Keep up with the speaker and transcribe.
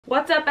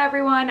What's up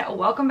everyone?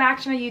 Welcome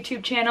back to my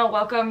YouTube channel.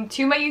 Welcome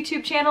to my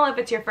YouTube channel if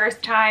it's your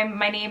first time.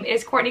 My name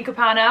is Courtney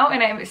Capano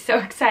and I'm so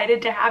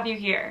excited to have you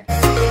here.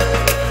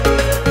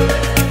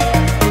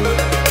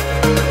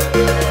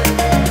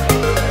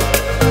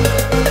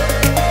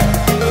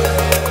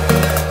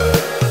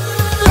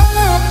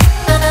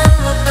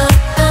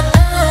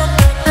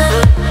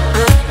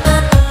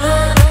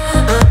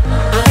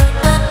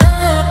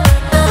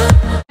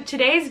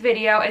 Today's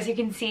video, as you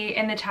can see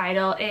in the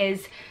title,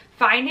 is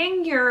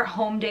finding your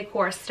home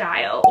decor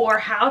style, or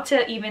how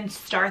to even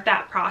start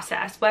that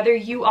process. Whether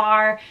you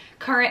are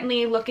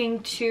currently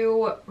looking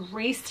to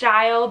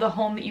restyle the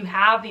home that you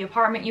have, the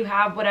apartment you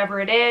have,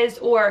 whatever it is,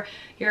 or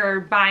you're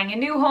buying a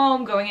new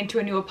home, going into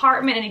a new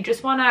apartment, and you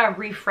just want to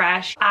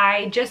refresh.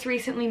 I just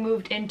recently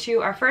moved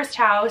into our first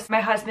house,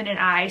 my husband and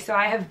I, so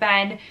I have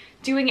been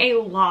doing a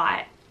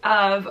lot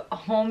of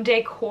home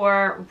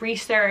decor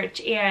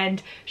research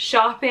and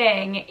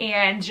shopping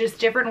and just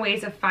different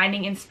ways of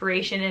finding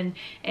inspiration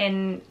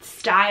and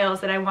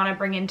styles that I want to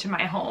bring into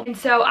my home. And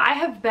so I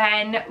have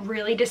been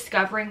really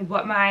discovering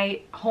what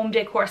my home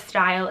decor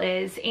style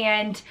is,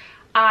 and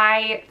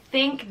I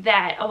think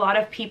that a lot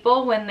of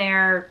people, when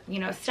they're,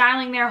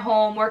 styling their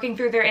home, working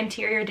through their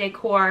interior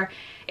decor,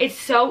 it's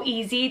so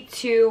easy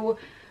to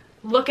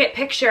look at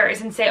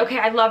pictures and say, okay,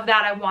 I love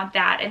that, I want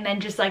that, and then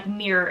just like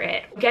mirror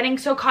it. Getting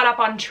so caught up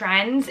on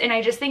trends, and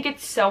I just think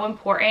it's so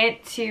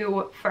important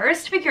to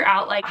first figure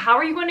out, like, how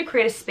are you going to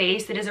create a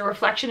space that is a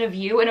reflection of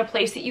you, in a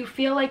place that you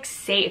feel like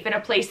safe, in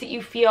a place that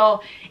you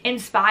feel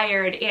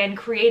inspired and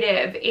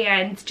creative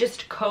and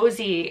just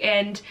cozy.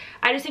 And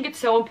I just think it's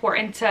so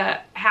important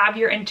to have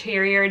your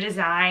interior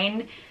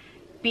design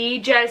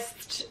be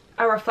just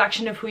a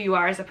reflection of who you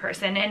are as a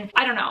person. And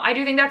I don't know, I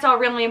do think that's all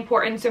really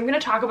important. So I'm going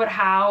to talk about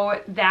how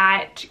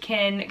that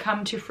can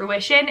come to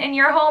fruition in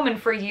your home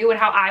and for you, and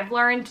how I've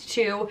learned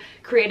to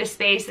create a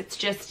space that's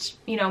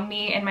just,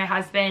 me and my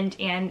husband,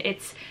 and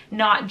it's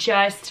not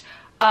just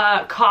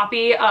a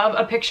copy of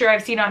a picture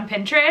I've seen on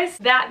Pinterest.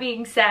 That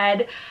being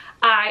said,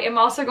 I am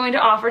also going to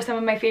offer some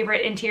of my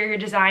favorite interior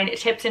design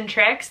tips and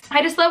tricks.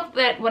 I just love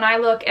that when I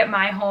look at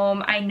my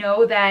home, I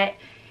know that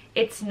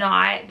it's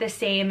not the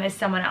same as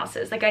someone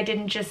else's. Like, I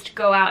didn't just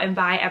go out and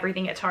buy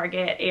everything at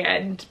Target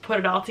and put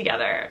it all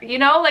together,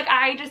 Like,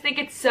 I just think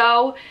it's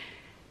so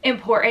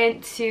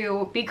important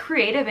to be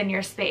creative in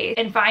your space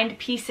and find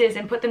pieces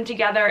and put them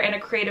together in a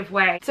creative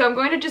way. So I'm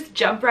going to just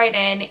jump right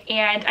in,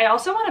 and I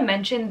also want to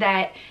mention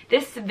that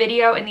this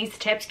video and these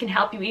tips can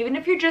help you even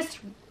if you're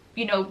just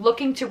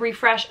looking to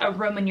refresh a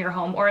room in your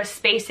home or a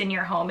space in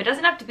your home. It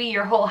doesn't have to be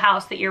your whole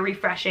house that you're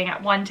refreshing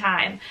at one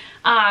time.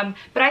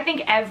 But I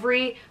think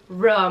every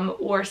room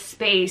or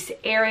space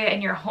area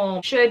in your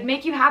home should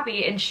make you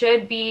happy and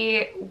should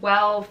be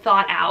well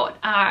thought out.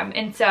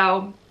 And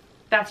so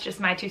that's just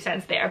my 2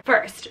 cents there.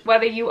 First,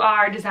 whether you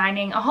are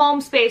designing a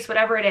home space,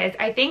 whatever it is,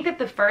 I think that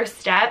the first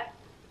step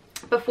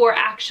before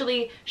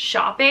actually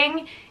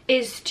shopping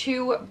is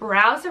to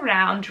browse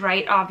around,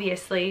 right?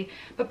 Obviously,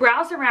 but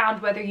browse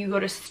around, whether you go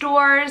to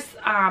stores,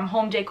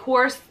 home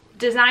decor,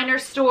 designer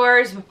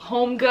stores,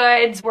 home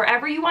goods,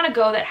 wherever you want to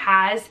go that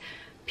has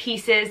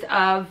pieces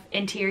of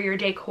interior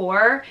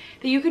decor,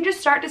 that you can just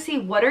start to see,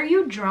 what are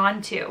you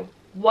drawn to?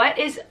 What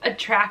is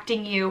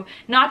attracting you?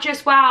 Not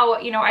just, wow,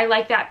 I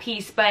like that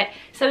piece, but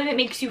something that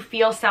makes you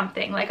feel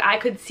something. Like, I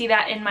could see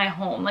that in my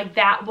home. Like,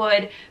 that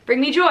would bring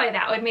me joy.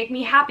 That would make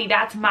me happy.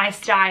 That's my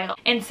style.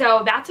 And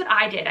so that's what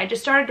I did. I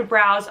just started to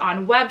browse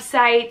on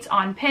websites,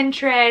 on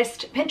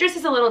Pinterest. Pinterest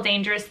is a little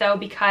dangerous though,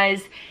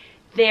 because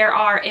there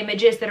are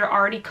images that are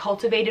already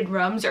cultivated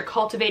rooms or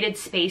cultivated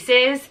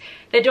spaces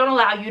that don't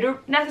allow you to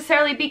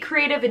necessarily be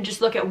creative and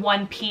just look at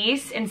one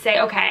piece and say,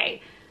 okay,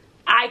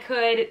 I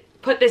could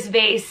put this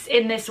vase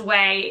in this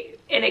way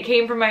and it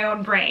came from my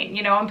own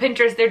brain. On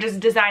Pinterest, they're just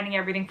designing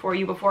everything for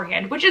you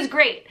beforehand, which is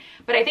great.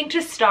 But I think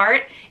to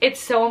start, it's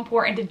so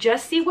important to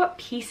just see what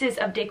pieces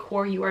of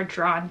decor you are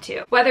drawn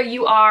to. Whether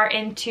you are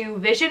into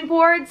vision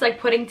boards, like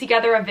putting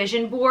together a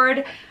vision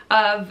board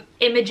of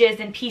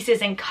images and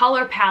pieces and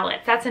color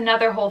palettes, that's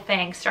another whole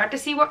thing. Start to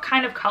see what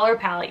kind of color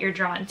palette you're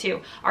drawn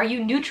to. Are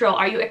you neutral?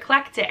 Are you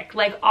eclectic?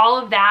 Like, all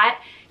of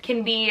that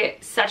can be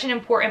such an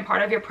important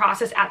part of your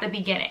process at the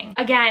beginning.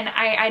 Again,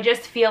 I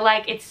just feel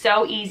like it's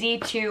so easy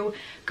to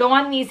go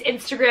on these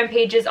Instagram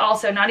pages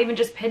also, not even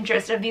just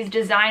Pinterest, of these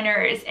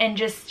designers, and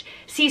just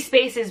see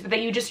spaces that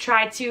you just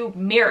try to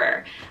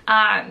mirror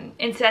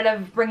instead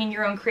of bringing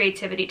your own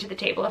creativity to the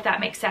table, if that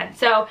makes sense.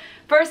 So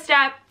first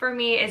step for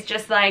me is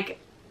just like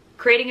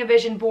creating a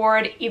vision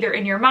board either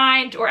in your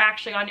mind or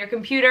actually on your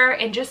computer,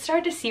 and just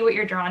start to see what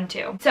you're drawn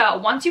to. So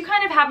once you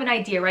kind of have an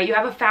idea, right, you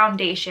have a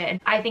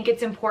foundation, I think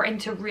it's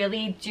important to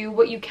really do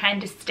what you can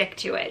to stick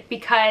to it.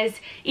 Because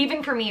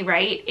even for me,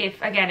 right,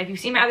 if you've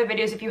seen my other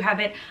videos, if you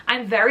haven't,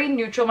 I'm very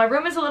neutral. My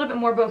room is a little bit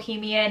more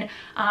bohemian.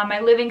 My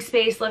living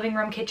space, living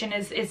room, kitchen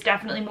is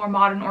definitely more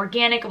modern,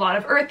 organic, a lot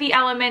of earthy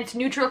elements,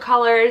 neutral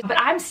colors,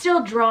 but I'm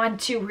still drawn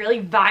to really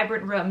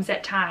vibrant rooms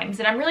at times.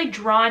 And I'm really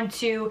drawn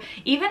to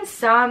even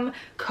some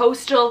cozy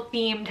coastal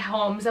themed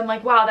homes. I'm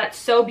like, wow, that's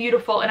so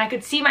beautiful. And I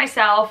could see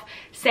myself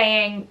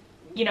saying,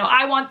 you know,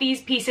 I want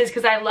these pieces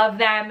because I love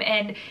them,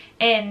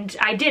 and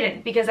I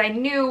didn't, because I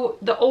knew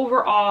the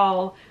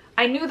overall,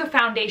 I knew the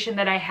foundation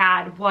that I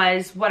had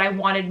was what I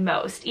wanted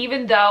most,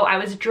 even though I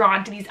was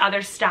drawn to these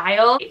other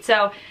styles.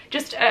 So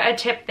just a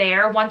tip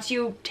there, once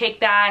you take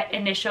that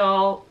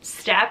initial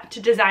step to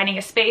designing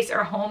a space or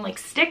a home, like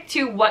stick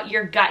to what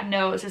your gut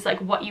knows is like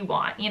what you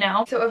want, you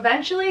know? So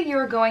eventually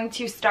you're going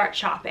to start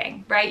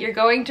shopping, right? You're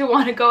going to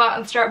want to go out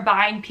and start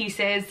buying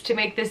pieces to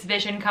make this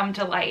vision come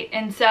to light.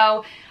 And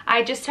so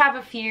I just have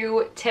a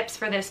few tips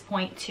for this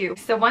point too.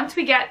 So once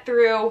we get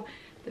through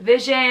the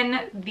vision,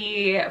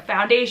 the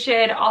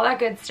foundation, all that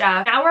good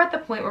stuff, now we're at the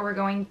point where we're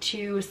going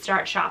to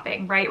start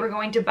shopping, right? We're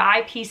going to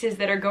buy pieces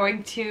that are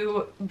going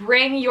to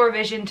bring your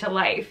vision to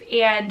life.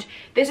 And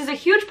this is a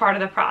huge part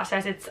of the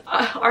process. It's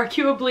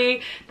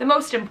arguably the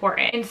most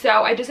important. And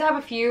so I just have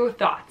a few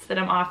thoughts that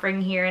I'm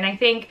offering here. And I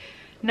think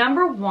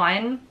number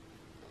one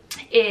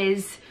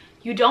is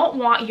you don't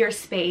want your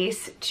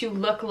space to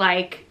look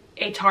like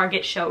a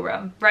Target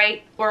showroom,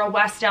 right? Or a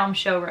West Elm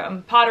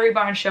showroom, Pottery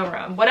Barn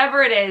showroom,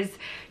 whatever it is.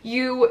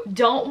 You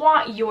don't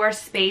want your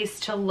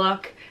space to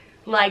look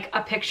like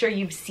a picture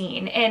you've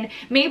seen. And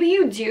maybe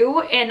you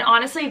do, and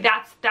honestly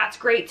that's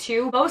great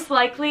too. Most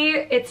likely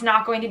it's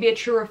not going to be a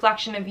true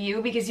reflection of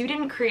you because you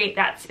didn't create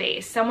that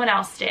space, someone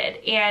else did.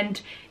 And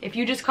if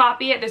you just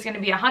copy it, there's going to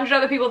be 100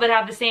 other people that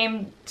have the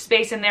same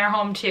space in their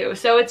home too.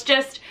 So it's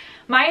just,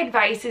 my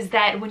advice is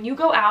that when you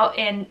go out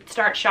and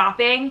start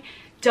shopping,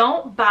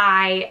 don't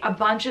buy a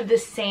bunch of the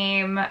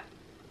same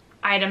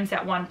items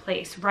at one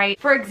place, right?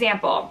 For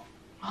example,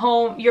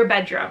 your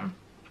bedroom.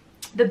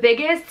 The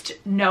biggest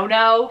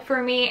no-no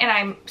for me, and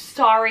I'm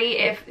sorry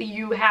if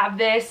you have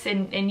this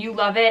and you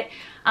love it,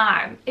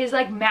 is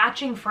like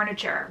matching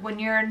furniture. When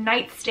your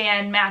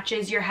nightstand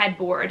matches your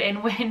headboard,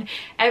 and when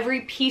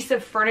every piece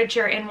of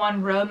furniture in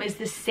one room is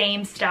the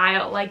same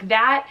style, like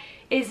that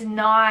is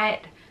not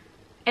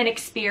an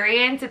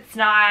experience. It's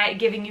not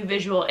giving you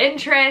visual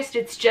interest.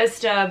 It's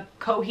just a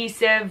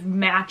cohesive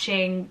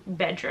matching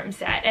bedroom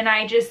set. And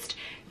I just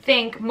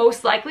think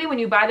most likely when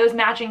you buy those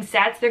matching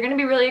sets, they're going to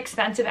be really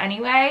expensive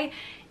anyway.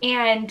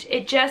 And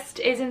it just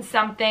isn't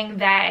something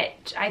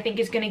that I think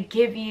is going to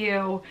give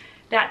you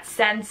that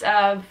sense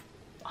of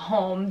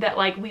home that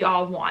like we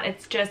all want.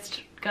 It's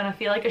just gonna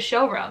feel like a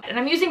showroom. And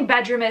I'm using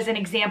bedroom as an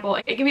example.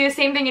 It can be the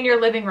same thing in your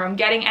living room,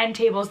 getting end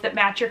tables that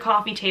match your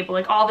coffee table,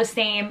 like all the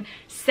same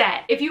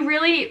set. If you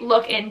really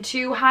look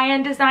into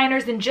high-end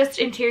designers and just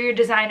interior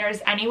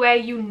designers anyway,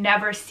 you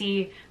never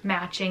see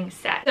matching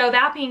sets. So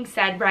that being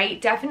said, right,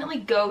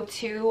 definitely go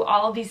to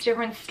all of these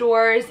different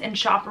stores and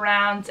shop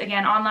around,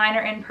 again, online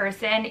or in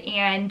person,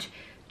 and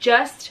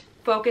just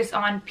focus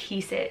on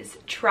pieces.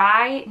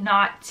 Try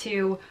not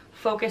to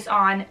focus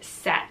on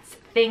sets,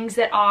 things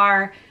that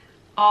are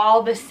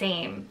all the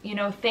same. You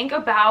know, think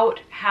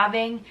about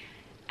having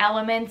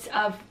elements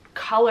of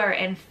color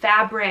and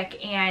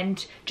fabric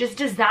and just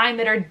design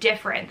that are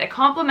different, that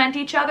complement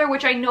each other,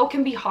 which I know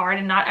can be hard,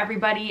 and not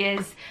everybody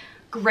is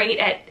great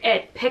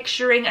at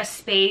picturing a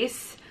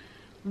space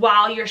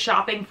while you're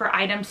shopping for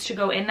items to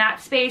go in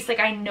that space. Like,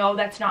 I know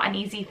that's not an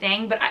easy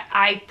thing, but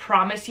I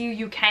promise you,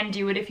 you can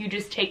do it if you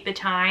just take the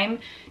time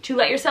to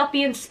let yourself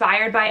be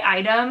inspired by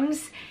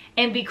items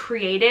and be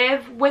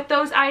creative with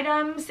those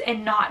items,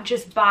 and not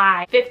just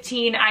buy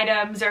 15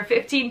 items or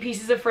 15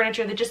 pieces of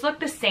furniture that just look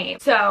the same.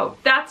 So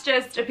that's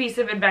just a piece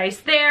of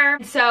advice there.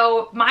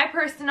 So my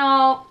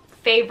personal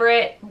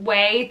favorite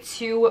way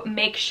to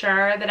make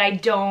sure that I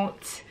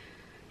don't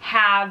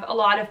have a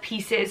lot of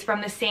pieces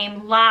from the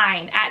same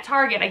line at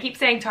Target. I keep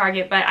saying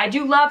Target, but I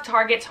do love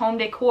Target's home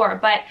decor,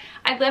 but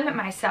I limit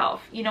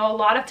myself. You know, a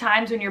lot of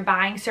times when you're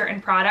buying certain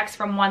products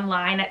from one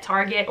line at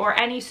Target or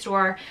any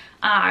store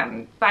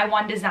by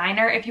one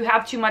designer, if you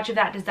have too much of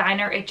that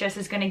designer, it just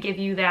is going to give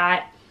you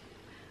that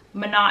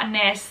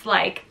monotonous,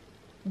 like,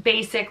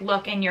 basic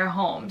look in your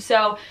home.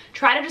 So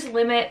try to just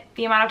limit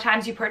the amount of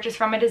times you purchase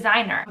from a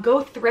designer.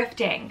 Go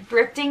thrifting.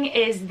 Thrifting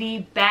is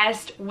the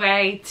best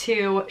way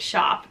to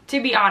shop, to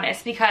be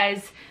honest,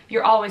 because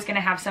you're always going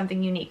to have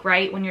something unique,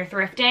 right, when you're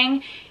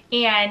thrifting.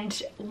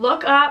 And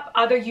look up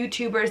other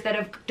YouTubers that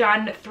have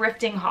done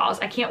thrifting hauls.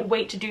 I can't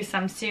wait to do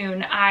some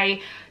soon.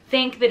 I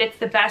think that it's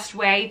the best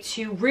way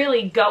to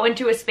really go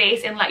into a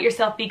space and let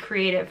yourself be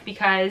creative,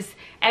 because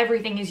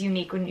everything is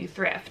unique when you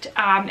thrift.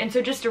 And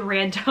so just a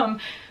random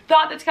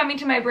thought that's coming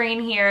to my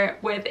brain here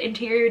with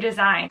interior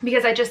design,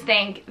 because I just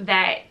think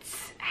that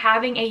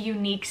having a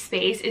unique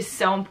space is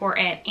so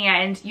important,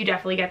 and you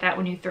definitely get that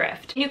when you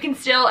thrift. You can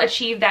still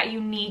achieve that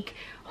unique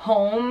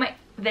home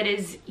that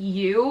is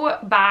you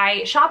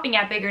by shopping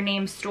at bigger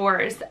name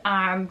stores,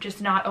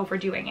 just not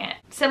overdoing it.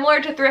 Similar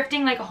to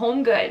thrifting, like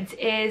Home Goods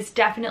is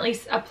definitely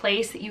a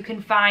place that you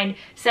can find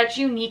such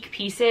unique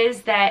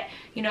pieces that,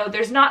 you know,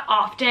 there's not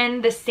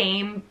often the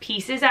same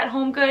pieces at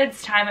Home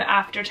Goods time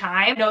after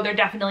time. No, there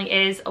definitely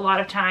is a lot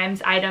of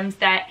times items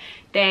that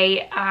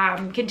they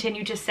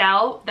continue to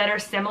sell that are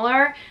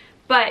similar,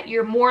 but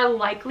you're more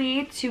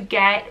likely to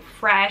get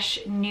fresh,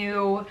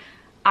 new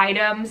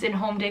items and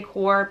home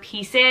decor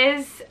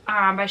pieces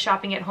by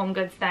shopping at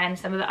HomeGoods than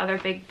some of the other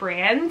big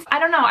brands. I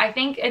don't know, I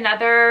think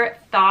another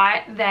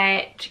thought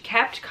that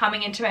kept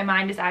coming into my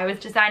mind as I was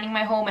designing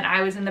my home and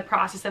I was in the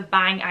process of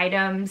buying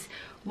items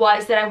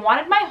was that I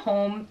wanted my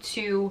home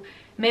to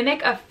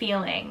mimic a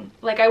feeling.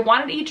 Like I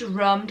wanted each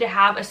room to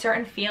have a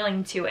certain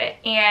feeling to it,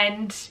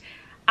 and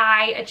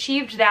I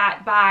achieved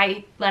that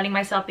by letting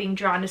myself being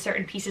drawn to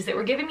certain pieces that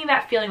were giving me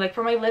that feeling. Like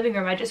for my living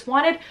room, I just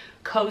wanted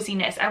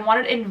coziness, I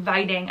wanted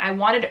inviting, I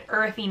wanted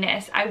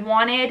earthiness, I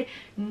wanted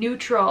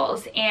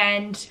neutrals,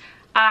 and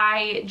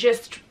I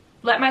just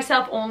let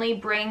myself only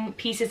bring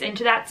pieces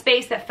into that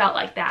space that felt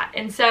like that.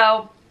 And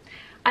so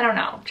I don't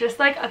know, just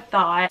like a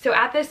thought. So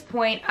at this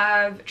point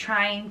of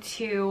trying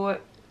to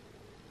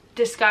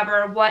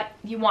discover what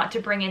you want to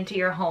bring into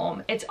your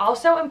home, it's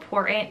also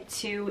important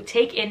to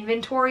take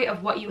inventory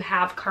of what you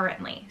have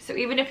currently. So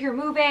even if you're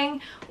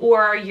moving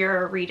or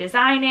you're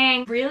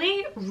redesigning,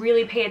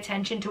 really pay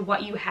attention to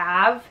what you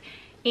have,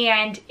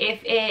 and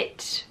if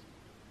it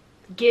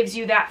gives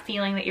you that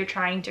feeling that you're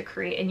trying to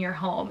create in your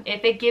home,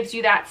 if it gives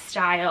you that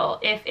style,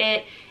 if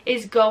it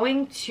is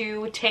going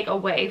to take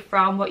away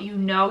from what you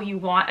know you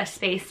want a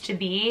space to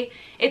be,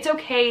 it's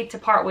okay to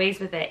part ways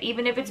with it.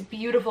 Even if it's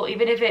beautiful,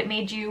 even if it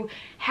made you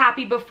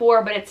happy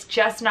before, but it's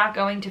just not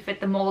going to fit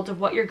the mold of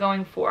what you're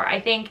going for.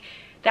 I think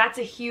that's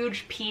a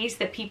huge piece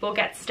that people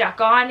get stuck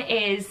on,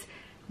 is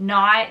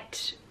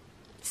not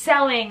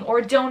selling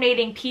or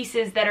donating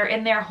pieces that are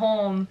in their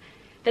home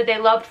that they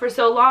loved for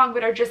so long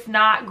but are just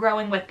not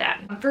growing with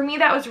them. For me,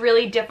 that was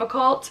really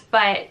difficult,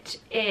 but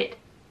it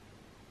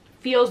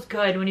feels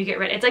good when you get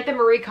rid. It's like the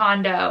Marie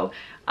Kondo,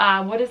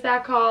 what is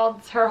that called?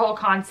 It's her whole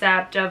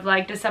concept of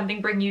like, does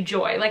something bring you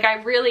joy? Like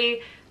I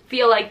really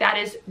feel like that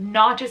is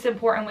not just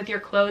important with your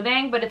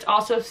clothing, but it's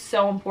also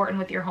so important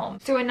with your home.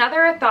 So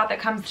another thought that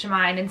comes to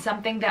mind, and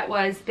something that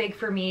was big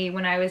for me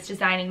when I was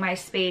designing my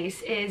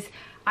space, is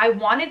I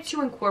wanted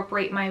to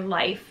incorporate my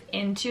life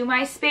into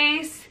my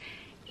space,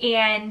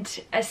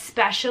 and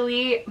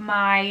especially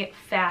my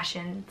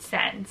fashion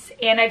sense.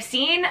 And I've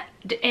seen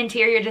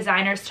interior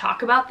designers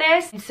talk about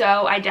this, and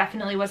so I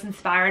definitely was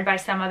inspired by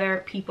some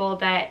other people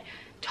that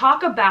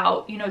talk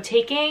about, you know,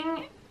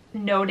 taking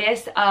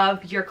notice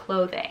of your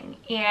clothing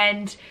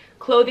and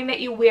clothing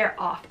that you wear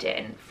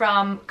often,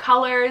 from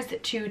colors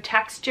to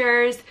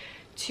textures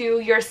to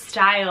your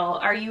style.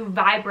 Are you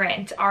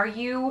vibrant? Are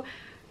you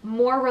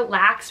more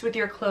relaxed with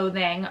your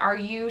clothing? Are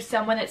you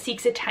someone that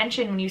seeks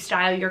attention when you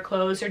style your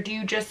clothes, or do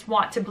you just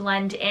want to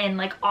blend in?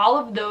 Like all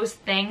of those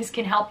things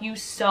can help you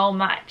so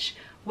much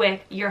with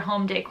your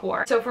home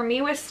decor. So for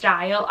me with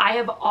style, I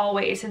have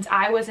always, since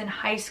I was in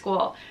high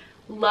school,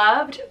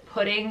 loved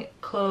putting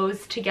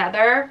clothes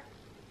together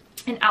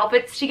and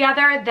outfits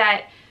together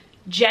that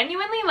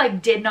genuinely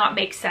like did not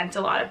make sense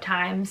a lot of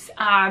times,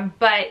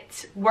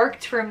 but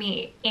worked for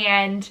me.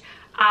 And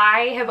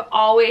I have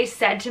always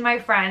said to my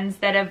friends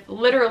that have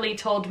literally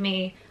told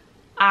me,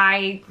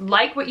 I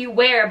like what you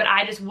wear, but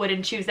I just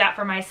wouldn't choose that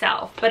for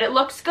myself, but it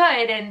looks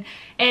good. And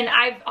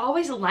I've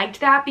always liked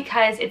that,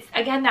 because it's,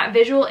 again, that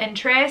visual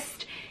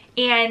interest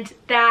and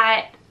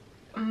that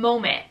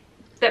moment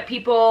that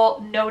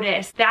people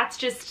notice. That's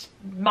just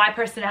my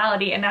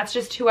personality, and that's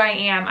just who I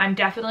am. I'm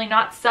definitely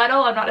not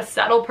subtle. I'm not a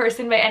subtle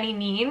person by any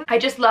means. I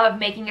just love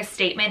making a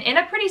statement in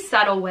a pretty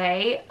subtle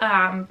way,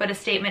 but a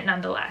statement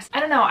nonetheless.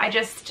 I don't know,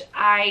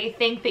 I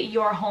think that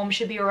your home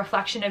should be a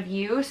reflection of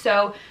you.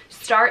 So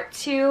start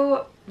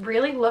to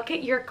really look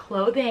at your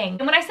clothing.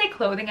 And when I say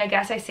clothing, I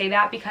guess I say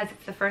that because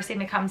it's the first thing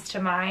that comes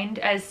to mind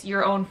as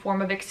your own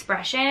form of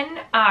expression.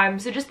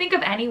 So just think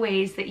of any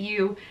ways that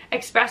you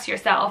express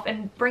yourself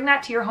and bring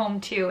that to your home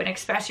too, and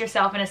express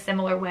yourself in a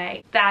similar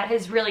way. That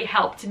has really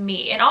helped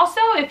me. And also,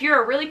 if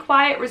you're a really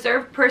quiet,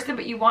 reserved person,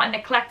 but you want an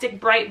eclectic,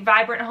 bright,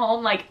 vibrant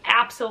home, like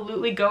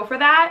absolutely go for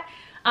that.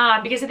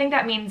 Because I think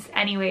that means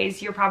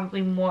anyways, you're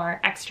probably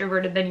more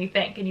extroverted than you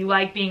think, and you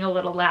like being a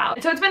little loud.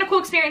 And so it's been a cool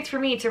experience for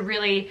me to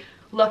really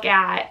look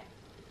at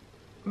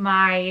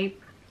my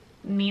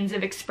means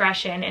of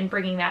expression and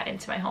bringing that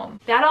into my home.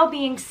 That all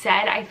being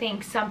said, I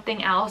think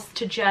something else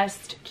to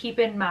just keep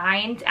in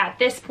mind at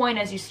this point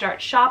as you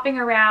start shopping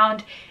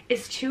around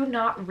is to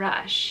not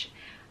rush.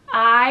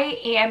 I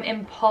am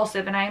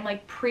impulsive, and I'm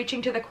like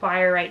preaching to the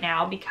choir right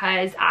now,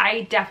 because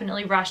I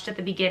definitely rushed at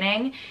the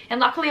beginning, and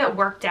luckily it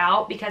worked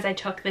out because I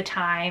took the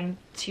time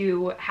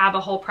to have a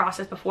whole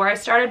process before I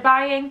started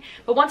buying.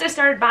 But once I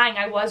started buying,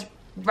 I was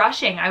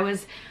rushing. I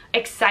was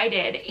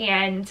excited,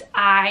 and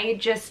I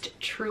just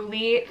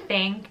truly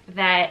think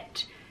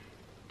that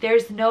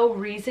there's no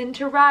reason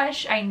to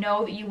rush. I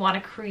know that you want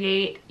to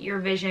create your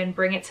vision,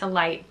 bring it to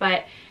light,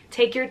 but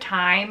take your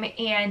time,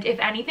 and if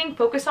anything,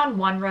 focus on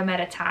one room at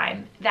a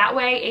time. That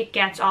way it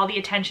gets all the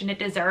attention it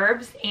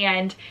deserves,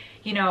 and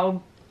you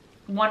know,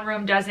 one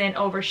room doesn't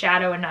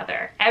overshadow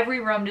another. Every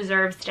room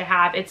deserves to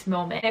have its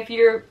moment. If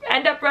you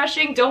end up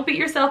rushing, don't beat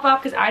yourself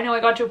up, because I know I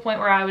got to a point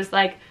where I was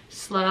like,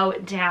 slow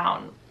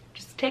down.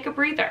 Just take a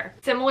breather.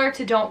 Similar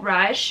to don't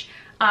rush,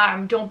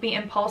 Don't be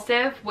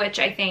impulsive, which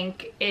I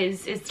think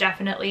is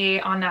definitely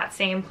on that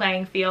same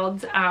playing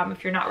field.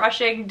 If you're not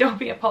rushing, don't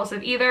be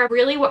impulsive either.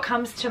 Really what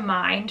comes to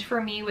mind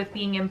for me with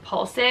being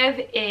impulsive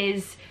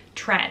is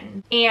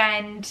trend.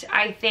 And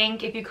I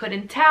think if you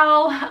couldn't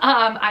tell,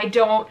 I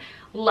don't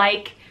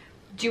like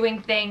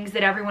doing things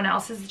that everyone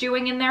else is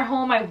doing in their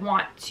home. I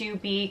want to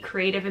be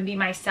creative and be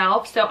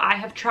myself. So I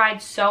have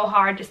tried so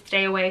hard to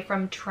stay away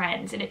from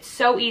trends, and it's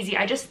so easy.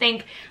 I just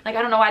think, like,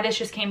 I don't know why this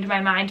just came to my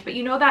mind, but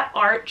you know that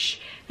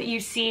arch that you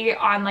see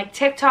on like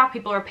TikTok?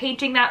 People are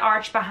painting that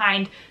arch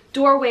behind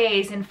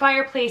doorways and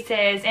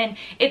fireplaces, and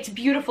it's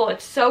beautiful.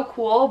 It's so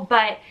cool,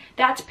 but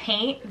that's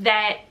paint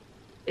that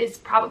is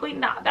probably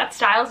not, that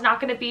style is not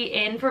going to be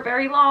in for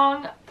very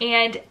long,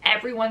 and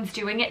everyone's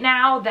doing it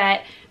now.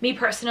 That me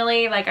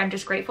personally, like, I'm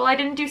just grateful I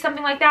didn't do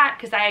something like that,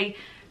 because I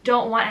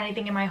don't want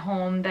anything in my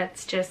home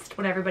that's just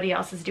what everybody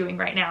else is doing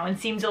right now and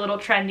seems a little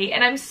trendy.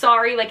 And I'm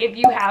sorry, like, if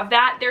you have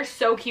that, they're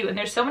so cute, and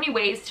there's so many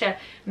ways to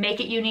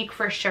make it unique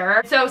for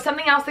sure. So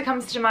something else that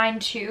comes to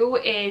mind too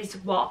is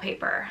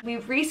wallpaper.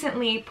 We've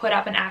recently put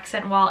up an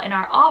accent wall in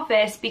our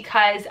office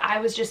because I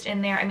was just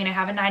in there. I mean, I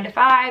have a 9 to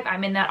 5.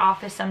 I'm in that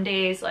office some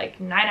days like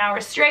 9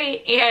 hours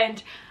straight,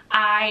 and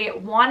I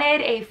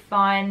wanted a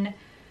fun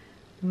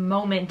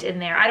moment in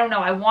there. I don't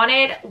know, I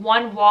wanted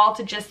one wall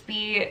to just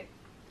be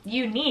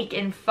unique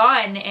and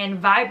fun and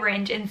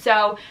vibrant. And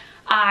so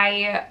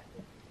me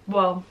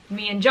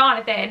and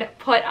Jonathan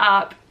put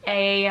up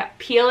a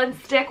peel and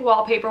stick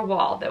wallpaper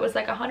wall that was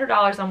like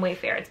 $100 on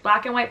Wayfair. It's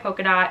black and white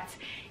polka dots,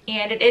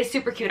 and it is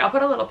super cute. I'll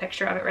put a little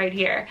picture of it right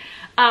here.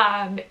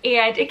 And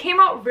it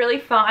came out really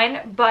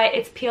fun, but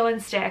it's peel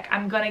and stick.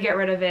 I'm gonna get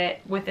rid of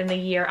it within the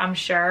year, I'm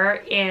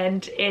sure.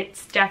 And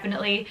it's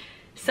definitely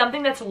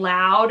something that's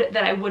loud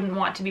that I wouldn't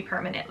want to be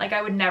permanent. Like,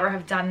 I would never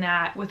have done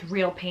that with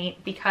real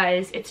paint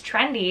because it's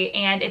trendy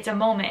and it's a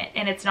moment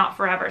and it's not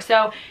forever.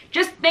 So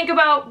just think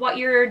about what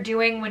you're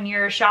doing when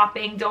you're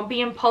shopping. Don't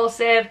be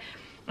impulsive,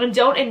 and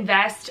don't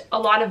invest a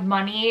lot of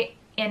money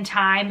and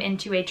time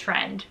into a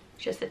trend.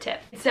 Just a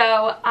tip.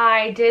 So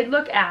I did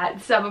look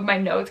at some of my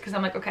notes because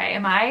I'm like, okay,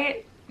 am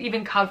I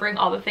even covering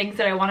all the things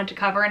that I wanted to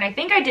cover? And I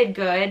think I did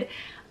good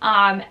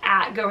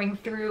at going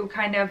through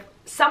kind of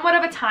somewhat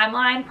of a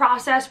timeline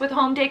process with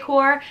home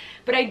decor,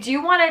 but I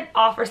do want to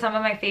offer some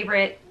of my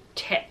favorite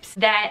tips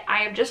that I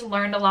have just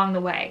learned along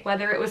the way,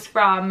 whether it was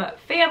from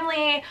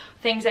family,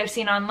 things I've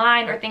seen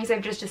online, or things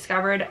I've just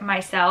discovered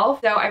myself.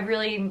 So I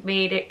really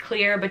made it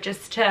clear, but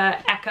just to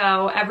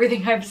echo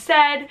everything I've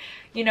said,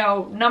 you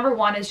know, number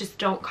one is just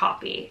don't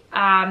copy,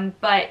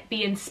 but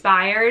be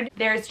inspired.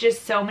 There's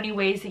just so many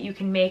ways that you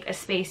can make a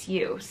space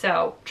you.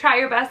 So try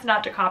your best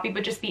not to copy,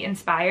 but just be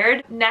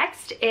inspired.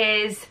 Next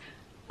is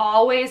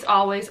always,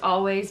 always,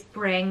 always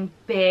bring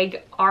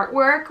big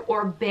artwork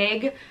or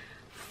big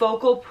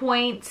focal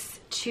points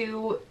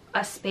to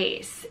a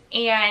space.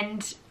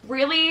 And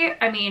really,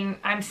 I mean,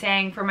 I'm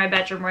saying for my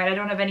bedroom, right? I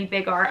don't have any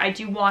big art. I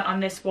do want on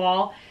this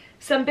wall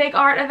some big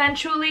art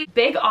eventually.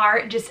 Big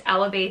art just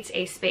elevates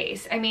a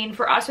space. I mean,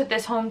 for us with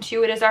this home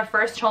too, it is our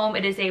first home.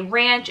 It is a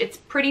ranch. It's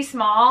pretty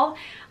small.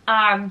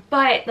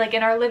 But like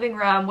in our living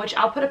room, which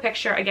I'll put a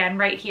picture again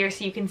right here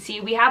so you can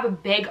see, we have a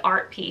big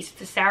art piece.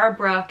 It's a Sarah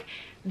Brooke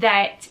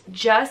that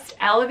just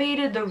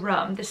elevated the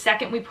room the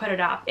second we put it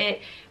up.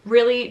 It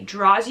really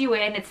draws you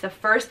in. It's the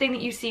first thing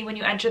that you see when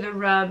you enter the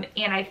room,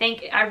 and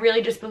I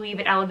really just believe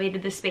it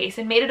elevated the space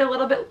and made it a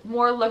little bit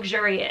more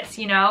luxurious,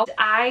 you know?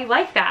 I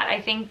like that. I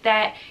think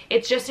that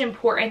it's just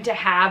important to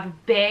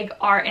have big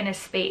art in a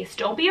space.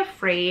 Don't be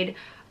afraid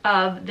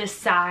of the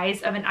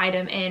size of an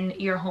item in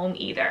your home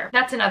either.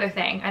 That's another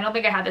thing. I don't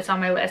think I had this on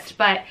my list,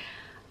 but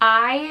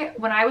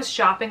when I was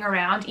shopping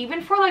around,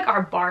 even for like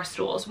our bar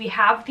stools, we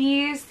have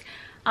these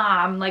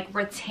like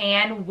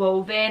rattan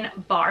woven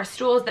bar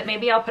stools that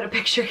maybe I'll put a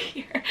picture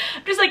here.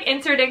 I'm just like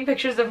inserting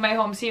pictures of my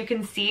home so you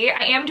can see.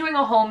 I am doing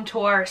a home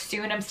tour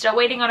soon. I'm still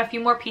waiting on a few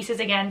more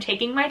pieces, again,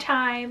 taking my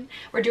time.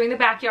 We're doing the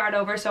backyard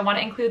over, so I want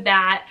to include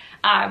that.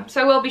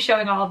 So I will be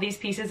showing all of these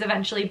pieces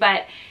eventually,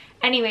 but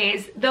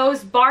anyways,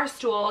 those bar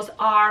stools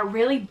are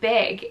really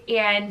big,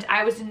 and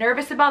I was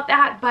nervous about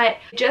that, but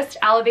it just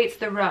elevates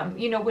the room.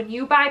 You know, when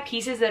you buy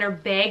pieces that are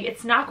big,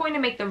 it's not going to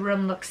make the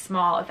room look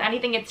small. If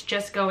anything, it's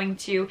just going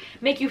to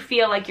make you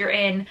feel like you're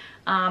in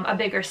a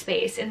bigger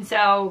space. And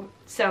so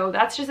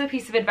that's just a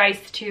piece of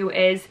advice too,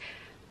 is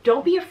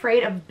don't be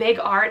afraid of big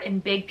art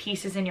and big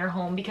pieces in your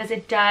home, because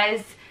it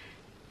does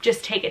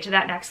just take it to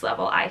that next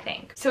level, I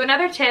think. So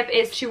another tip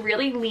is to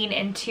really lean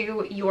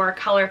into your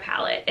color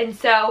palette. And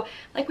so,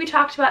 like we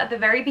talked about at the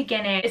very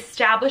beginning,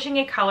 establishing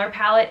a color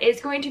palette is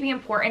going to be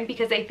important,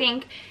 because I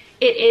think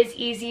it is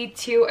easy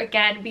to,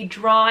 again, be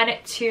drawn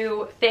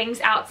to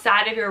things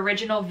outside of your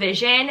original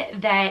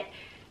vision, that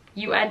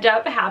you end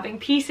up having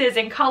pieces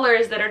and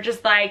colors that are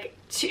just like,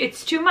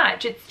 it's too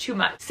much, it's too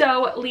much.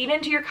 So lean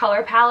into your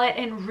color palette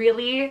and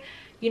really,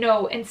 you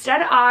know,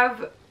 instead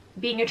of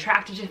being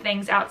attracted to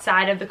things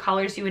outside of the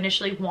colors you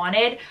initially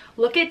wanted,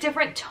 look at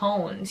different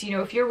tones. You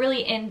know, if you're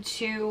really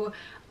into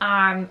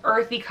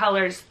earthy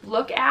colors,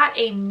 look at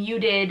a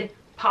muted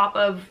pop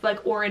of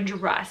like orange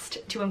rust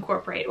to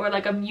incorporate, or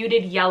like a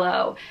muted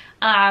yellow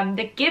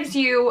that gives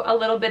you a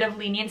little bit of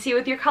leniency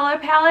with your color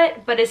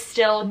palette but is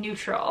still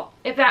neutral,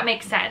 if that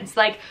makes sense.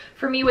 Like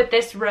for me with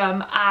this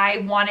room, I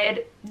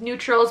wanted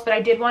neutrals, but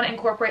I did want to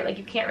incorporate, like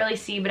you can't really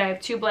see, but I have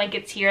 2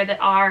 blankets here that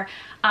are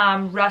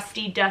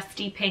rusty,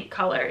 dusty pink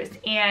colors,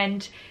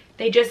 and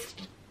they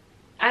just,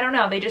 I don't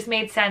know, they just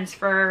made sense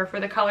for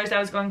the colors I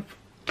was going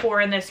for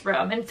in this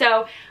room. And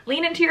so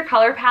lean into your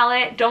color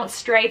palette, don't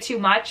stray too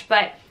much,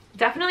 but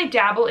definitely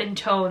dabble in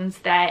tones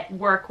that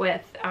work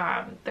with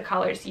the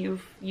colors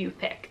you've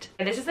picked.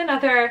 And this is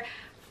another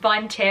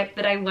fun tip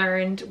that I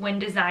learned when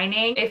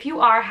designing. If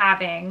you are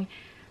having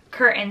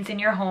curtains in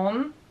your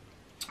home,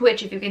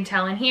 which if you can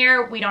tell in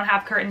here, we don't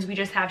have curtains, we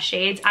just have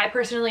shades. I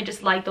personally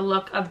just like the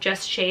look of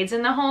just shades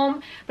in the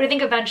home, but I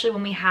think eventually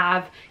when we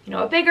have, you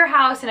know, a bigger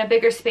house and a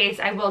bigger space,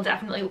 I will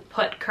definitely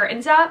put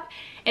curtains up.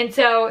 And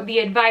so the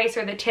advice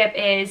or the tip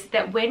is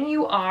that when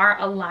you are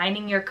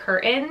aligning your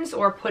curtains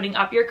or putting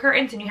up your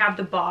curtains and you have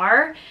the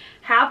bar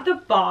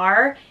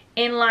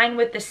in line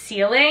with the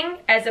ceiling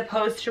as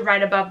opposed to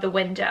right above the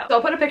window. So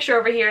I'll put a picture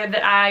over here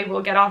that I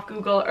will get off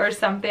Google or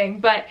something,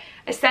 but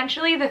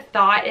essentially the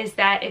thought is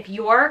that if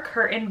your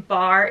curtain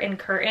bar and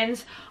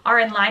curtains are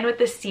in line with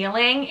the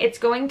ceiling, it's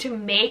going to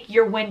make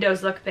your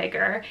windows look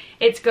bigger.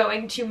 It's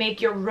going to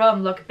make your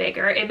room look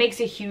bigger. It makes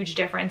a huge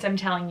difference, I'm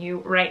telling you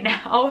right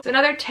now. So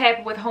another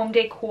tip with home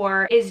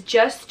decor is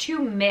just to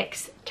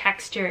mix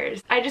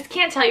textures. I just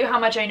can't tell you how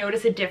much I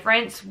notice a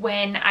difference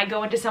when I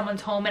go into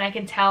someone's home and I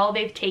can tell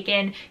they've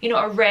taken, you know,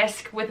 a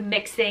risk with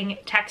mixing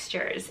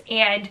textures.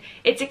 And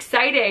it's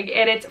exciting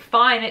and it's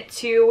fun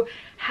to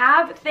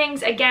have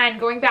things, again,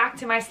 going back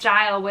to my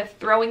style with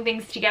throwing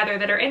things together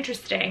that are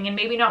interesting and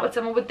maybe not what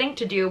someone would think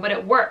to do, but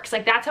it works.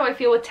 Like that's how I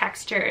feel with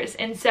textures.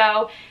 And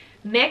so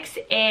mix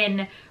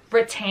in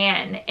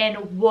rattan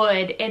and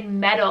wood and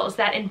metals.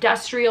 That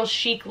industrial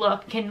chic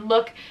look can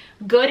look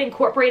good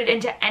incorporated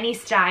into any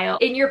style.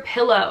 In your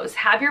pillows,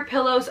 have your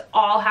pillows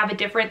all have a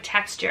different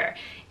texture.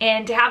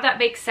 And to have that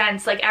make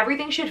sense, like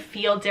everything should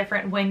feel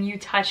different when you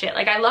touch it.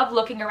 Like I love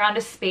looking around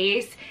a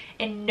space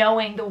and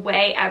knowing the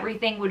way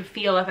everything would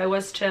feel if I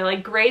was to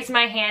like graze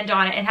my hand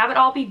on it and have it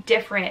all be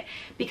different,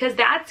 because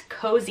that's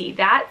cozy,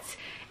 that's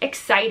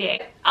exciting.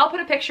 I'll put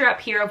a picture up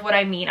here of what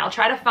I mean. I'll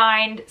try to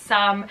find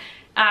some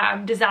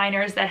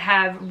designers that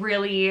have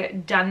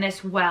really done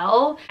this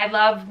well. I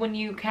love when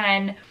you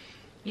can,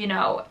 you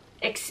know,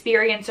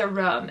 experience a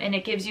room and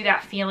it gives you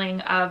that feeling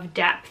of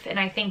depth, and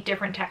I think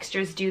different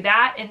textures do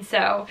that. And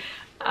so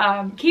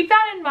keep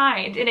that in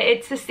mind. And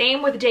it's the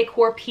same with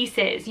decor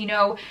pieces, you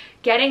know,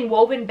 getting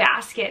woven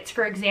baskets,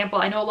 for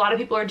example. I know a lot of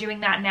people are doing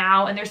that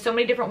now, and there's so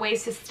many different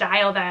ways to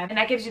style them, and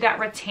that gives you that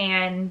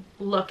rattan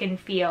look and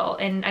feel.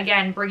 And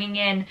again, bringing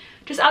in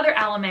just other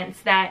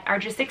elements that are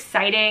just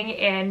exciting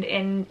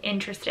and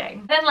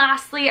interesting. Then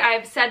lastly,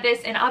 I've said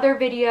this in other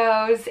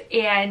videos,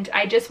 and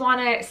I just want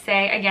to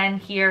say again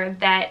here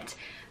that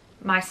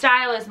my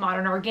style is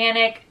modern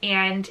organic,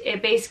 and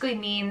it basically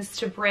means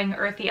to bring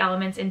earthy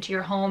elements into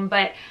your home,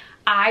 but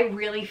I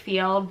really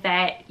feel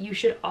that you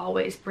should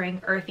always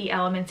bring earthy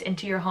elements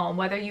into your home,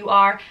 whether you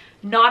are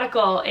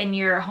nautical in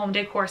your home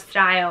decor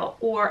style,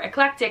 or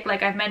eclectic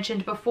like I've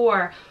mentioned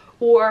before,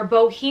 or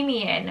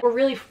bohemian, or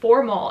really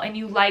formal and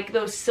you like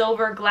those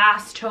silver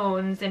glass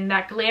tones and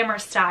that glamour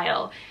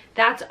style.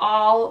 That's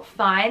all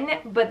fun,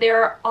 but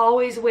there are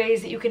always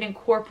ways that you can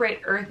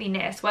incorporate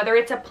earthiness, whether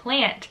it's a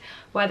plant,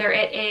 whether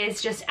it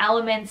is just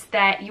elements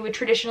that you would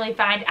traditionally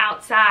find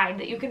outside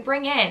that you can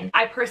bring in.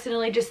 I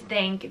personally just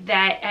think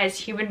that as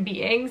human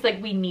beings,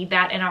 like we need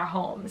that in our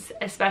homes,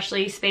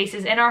 especially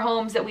spaces in our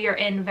homes that we are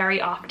in very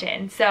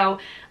often. So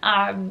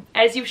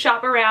as you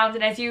shop around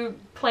and as you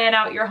plan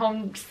out your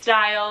home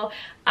style,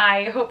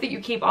 I hope that you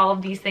keep all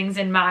of these things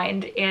in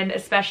mind, and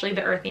especially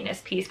the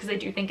earthiness piece, because I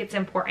do think it's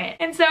important.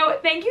 And so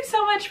thank you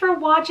so much for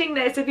watching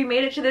this. If you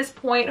made it to this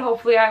point,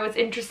 hopefully I was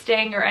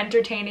interesting or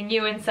entertaining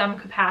you in some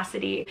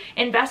capacity.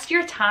 Invest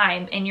your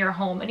time in your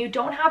home, and you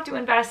don't have to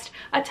invest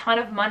a ton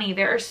of money.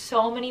 There are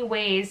so many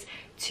ways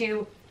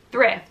to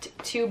thrift,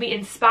 to be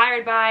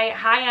inspired by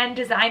high-end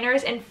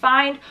designers, and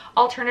find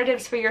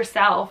alternatives for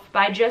yourself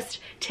by just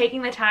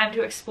taking the time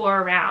to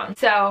explore around.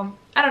 So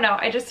I don't know,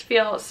 I just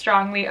feel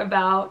strongly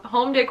about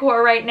home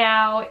decor right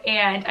now,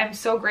 and I'm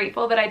so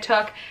grateful that I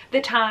took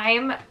the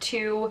time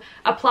to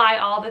apply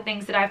all the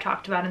things that I've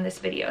talked about in this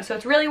video. So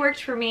it's really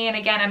worked for me, and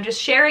again, I'm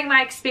just sharing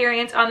my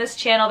experience on this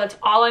channel. That's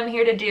all I'm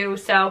here to do.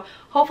 So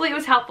hopefully it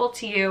was helpful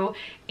to you,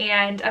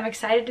 and I'm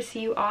excited to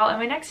see you all in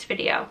my next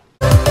video.